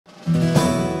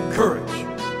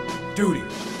duty,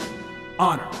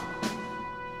 honor.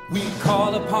 We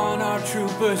call upon our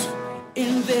troopers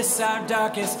in this our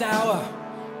darkest hour.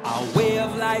 Our way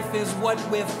of life is what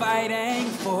we're fighting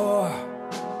for.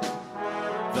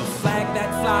 The flag that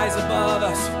flies above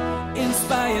us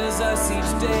inspires us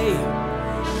each day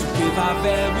to give our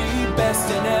very best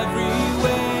in every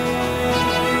way.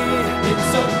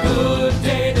 It's a good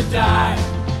day to die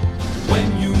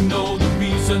when you know the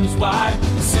reasons why.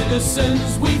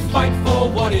 Citizens, we fight for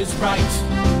what is right.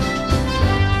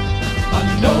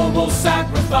 A noble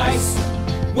sacrifice.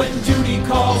 When duty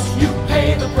calls, you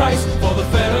pay the price. For the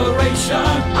Federation,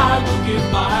 I will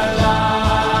give my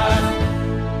life.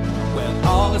 Well,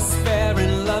 all is fair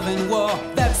in love and war.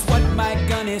 That's what my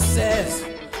gunny says.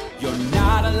 You're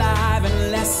not alive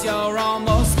unless you're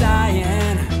almost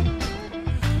dying.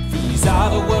 These are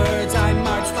the words I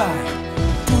march by.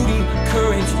 Duty,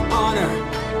 courage, honor.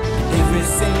 Every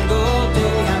single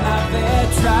day I'm out there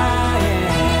trying.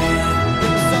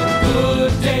 It's a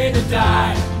good day to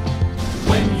die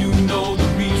when you know the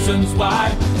reasons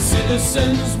why.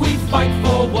 Citizens, we fight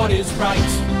for what is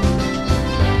right.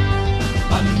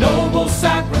 A noble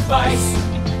sacrifice.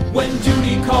 When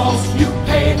duty calls, you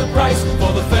pay the price.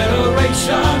 For the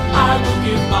Federation, I will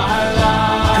give my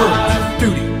life. Courage,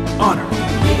 duty, honor.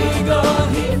 The eagle,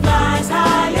 he flies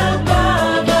high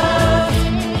above us.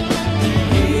 The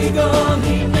eagle,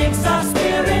 he makes our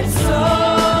spirits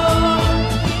soar.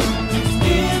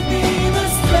 Give me the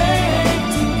strength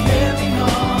to carry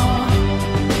on,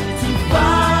 to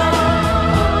fight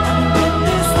and win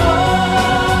this war.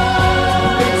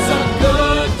 It's a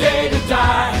good day to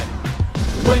die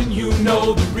when you know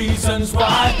the reasons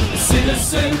why.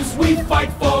 Citizens, we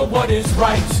fight for what is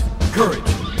right.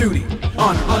 Courage, duty,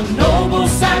 honor. A noble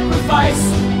sacrifice.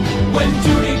 When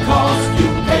duty calls, you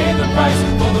pay the price.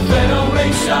 For the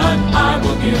Federation, I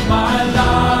will give my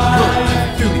life. Courage,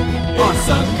 duty, honor. It's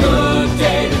a good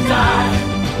day to die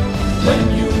when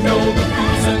you know the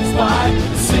reasons why.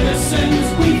 Citizens,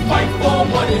 we fight for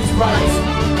what is right.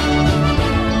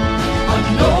 A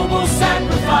noble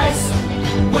sacrifice.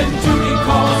 When duty